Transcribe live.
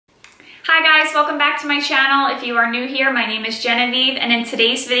Hi guys, welcome back to my channel. If you are new here, my name is Genevieve, and in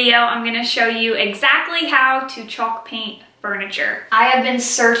today's video, I'm going to show you exactly how to chalk paint furniture. I have been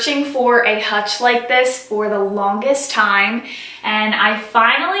searching for a hutch like this for the longest time, and I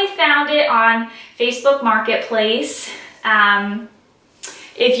finally found it on Facebook Marketplace.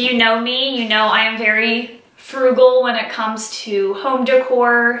 If you know me, you know I am very frugal when it comes to home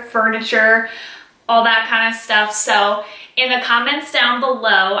decor, furniture, all that kind of stuff. So in the comments down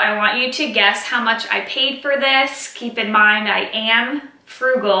below, I want you to guess how much I paid for this. Keep in mind, I am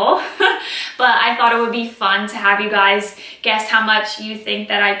frugal, but I thought it would be fun to have you guys guess how much you think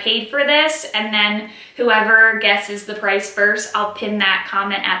that I paid for this, and then whoever guesses the price first, I'll pin that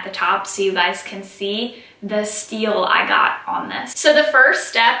comment at the top so you guys can see the steal I got on this. So the first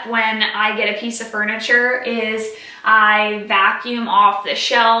step when I get a piece of furniture is I vacuum off the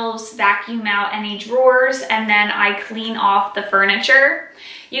shelves, vacuum out any drawers, and then I clean off the furniture.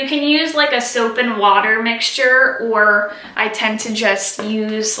 You can use like a soap and water mixture, or I tend to just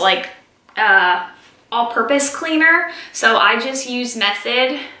use like all-purpose cleaner. So I just use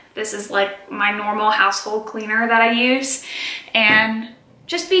Method. This is like my normal household cleaner that I use, and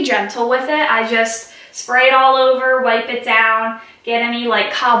just be gentle with it. I just spray it all over, wipe it down, get any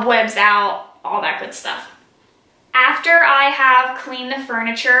like cobwebs out, all that good stuff. After I have cleaned the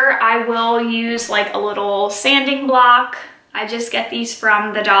furniture, I will use like a little sanding block. I just get these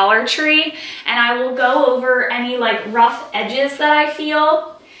from the Dollar Tree, and I will go over any like rough edges that I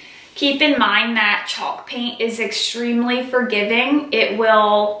feel. Keep in mind that chalk paint is extremely forgiving. It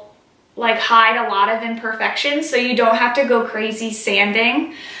will like hide a lot of imperfections, so you don't have to go crazy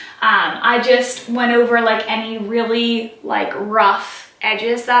sanding. I just went over like any really like rough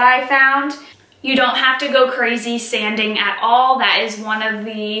edges that I found. You don't have to go crazy sanding at all. That is one of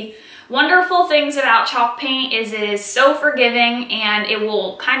the wonderful things about chalk paint, is it is so forgiving and it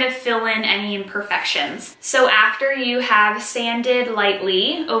will kind of fill in any imperfections. So after you have sanded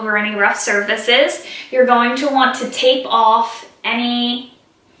lightly over any rough surfaces, you're going to want to tape off any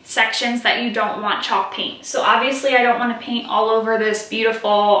sections that you don't want chalk paint. So obviously I don't want to paint all over this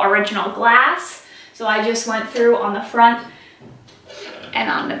beautiful original glass. So I just went through on the front and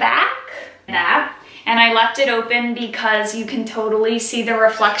on the back. And I left it open because you can totally see the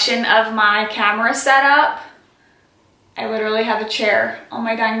reflection of my camera setup. I literally have a chair on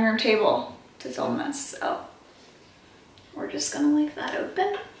my dining room table to film this, so we're just gonna leave that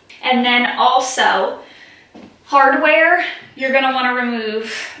open. And then also, hardware, you're gonna wanna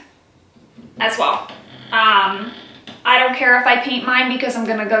remove as well. I don't care if I paint mine because I'm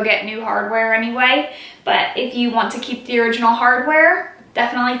gonna go get new hardware anyway, but if you want to keep the original hardware,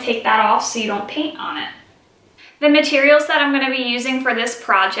 definitely take that off so you don't paint on it. The materials that I'm going to be using for this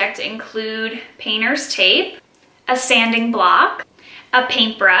project include painter's tape, a sanding block, a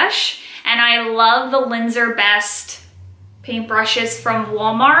paintbrush, and I love the Linzer Best paintbrushes from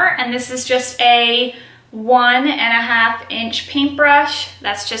Walmart, and this is just a 1.5 inch paintbrush.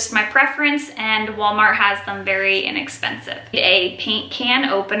 That's just my preference, and Walmart has them very inexpensive. A paint can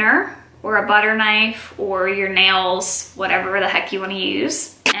opener, or a butter knife, or your nails, whatever the heck you want to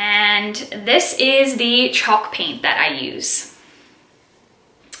use. And this is the chalk paint that I use.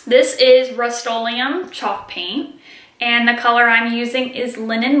 This is Rustoleum chalk paint, and the color I'm using is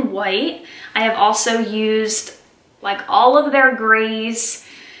linen white. I have also used like all of their grays.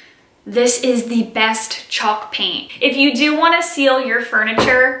 This is the best chalk paint. If you do want to seal your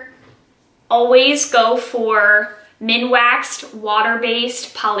furniture, always go for min-waxed,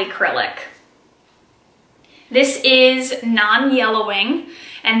 water-based polycrylic. This is non-yellowing,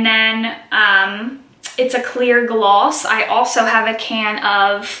 and then it's a clear gloss. I also have a can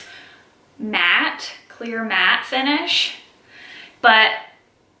of matte, clear matte finish, but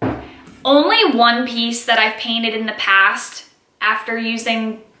only one piece that I've painted in the past after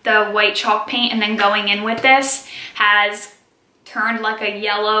using the white chalk paint and then going in with this has turned like a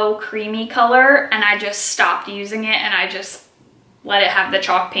yellow creamy color, and I just stopped using it and I just let it have the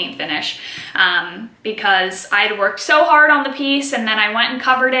chalk paint finish because I had worked so hard on the piece, and then I went and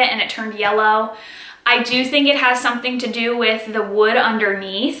covered it and it turned yellow. I do think it has something to do with the wood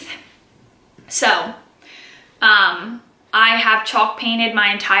underneath. So I have chalk painted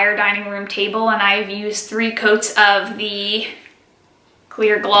my entire dining room table, and I've used 3 coats of the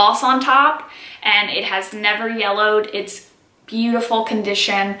clear gloss on top, and it has never yellowed. It's beautiful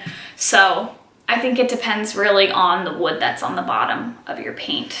condition. So I think it depends really on the wood that's on the bottom of your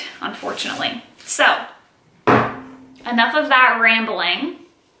paint, unfortunately. So enough of that rambling.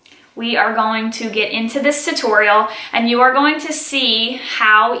 we are going to get into this tutorial and you are going to see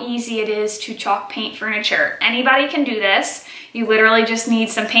how easy it is to chalk paint furniture. Anybody can do this. You literally just need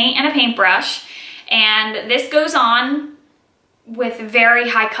some paint and a paintbrush, and this goes on with very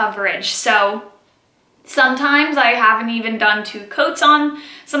high coverage. So sometimes I haven't even done 2 coats on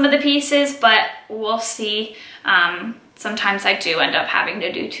some of the pieces, but we'll see. Sometimes I do end up having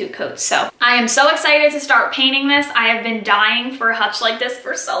to do 2 coats. So I am so excited to start painting this. I have been dying for a hutch like this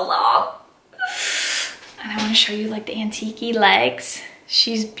for so long. And I want to show you like the antique-y legs.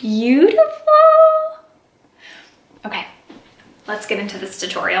 She's beautiful. Okay, let's get into this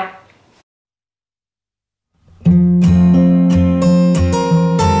tutorial.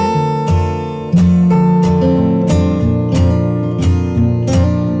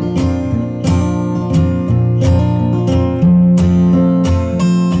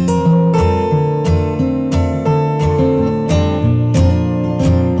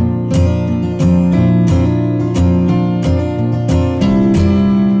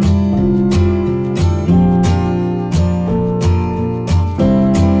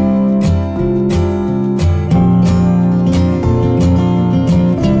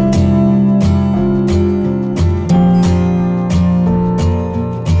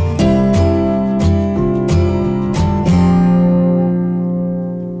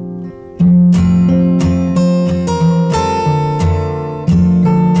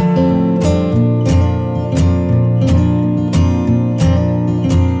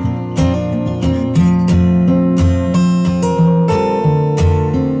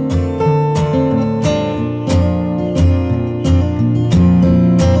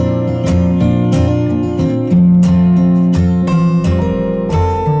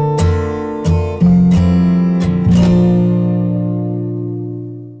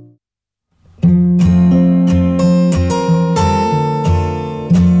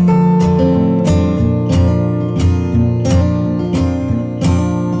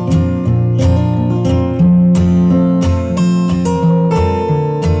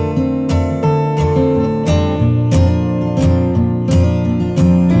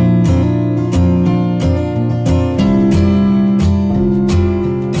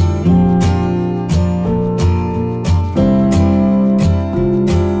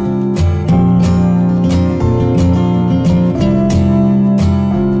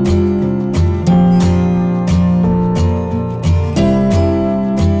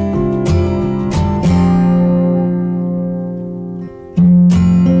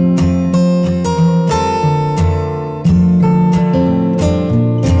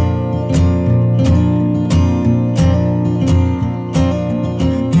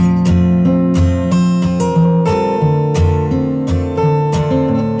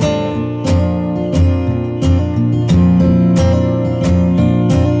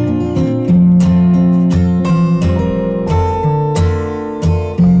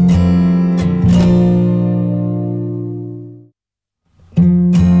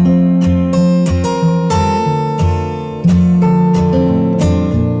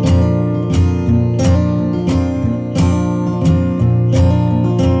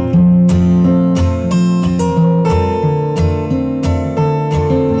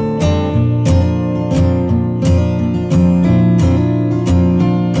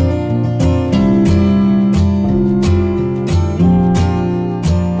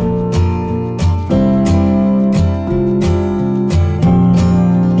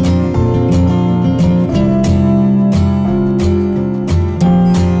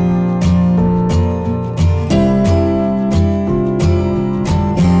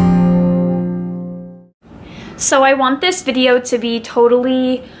 So I want this video to be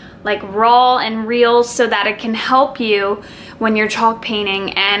totally like raw and real so that it can help you when you're chalk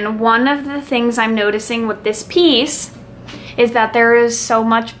painting. And one of the things I'm noticing with this piece is that there is so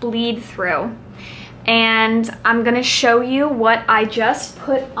much bleed through. And I'm gonna show you what I just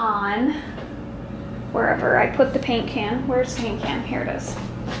put on wherever I put the paint can. Where's the paint can? Here it is.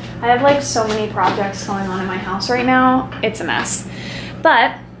 I have like so many projects going on in my house right now. It's a mess.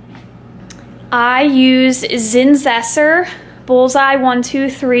 But I use Zinsesser Bullseye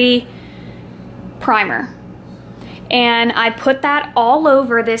 123 primer. And I put that all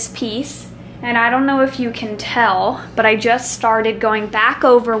over this piece. And I don't know if you can tell, but I just started going back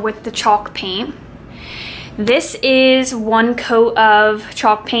over with the chalk paint. This is one coat of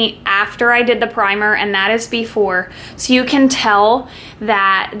chalk paint after I did the primer, and that is before. So you can tell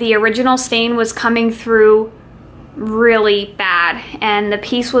that the original stain was coming through really bad, and the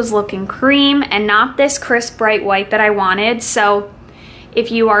piece was looking cream and not this crisp bright white that I wanted. So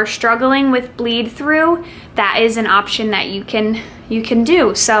if you are struggling with bleed through, that is an option that you can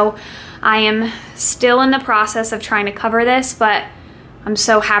do. So I am still in the process of trying to cover this, but I'm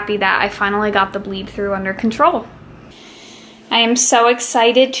so happy that I finally got the bleed through under control. I am so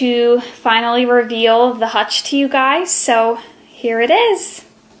excited to finally reveal the hutch to you guys, so here it is.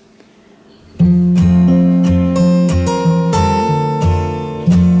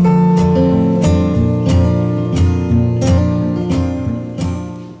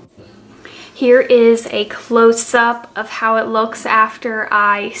 Here is a close-up of how it looks after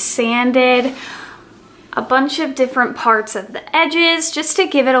I sanded a bunch of different parts of the edges just to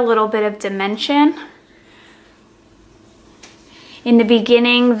give it a little bit of dimension. In the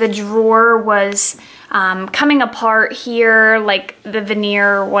beginning, the drawer was coming apart here, like the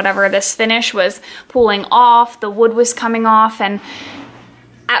veneer or whatever, this finish was pulling off, the wood was coming off, and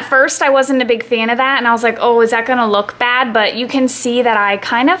at first I wasn't a big fan of that, and I was like, oh, is that gonna look bad? But you can see that I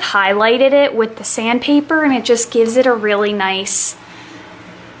kind of highlighted it with the sandpaper, and it just gives it a really nice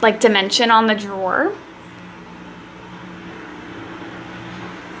like dimension on the drawer.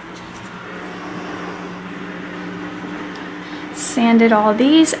 Sanded all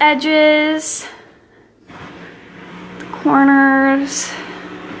these edges, the corners.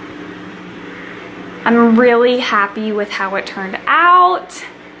 I'm really happy with how it turned out.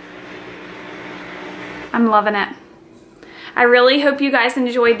 I'm loving it. I really hope you guys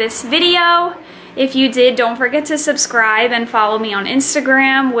enjoyed this video. If you did, don't forget to subscribe and follow me on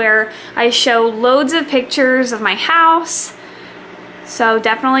Instagram, where I show loads of pictures of my house. So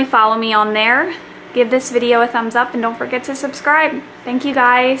definitely follow me on there. Give this video a thumbs up and don't forget to subscribe. Thank you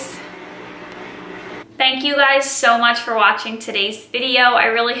guys. Thank you guys so much for watching today's video. I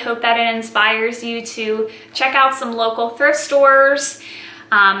really hope that it inspires you to check out some local thrift stores,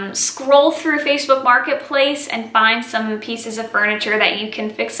 scroll through Facebook Marketplace and find some pieces of furniture that you can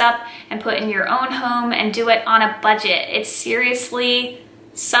fix up and put in your own home and do it on a budget. It's seriously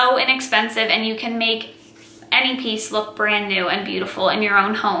so inexpensive, and you can make any piece look brand new and beautiful in your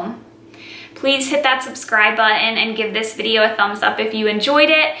own home. Please hit that subscribe button and give this video a thumbs up if you enjoyed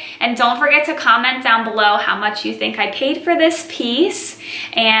it. And don't forget to comment down below how much you think I paid for this piece.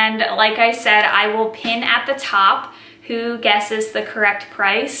 And like I said, I will pin at the top who guesses the correct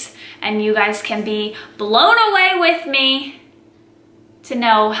price. And you guys can be blown away with me to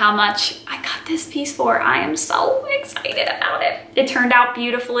know how much I got this piece for. I am so excited about it. It turned out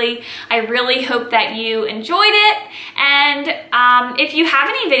beautifully. I really hope that you enjoyed it. And if you have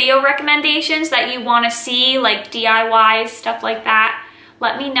any video recommendations that you want to see, like DIY, stuff like that,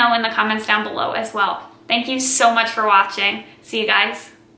 let me know in the comments down below as well. Thank you so much for watching. See you guys.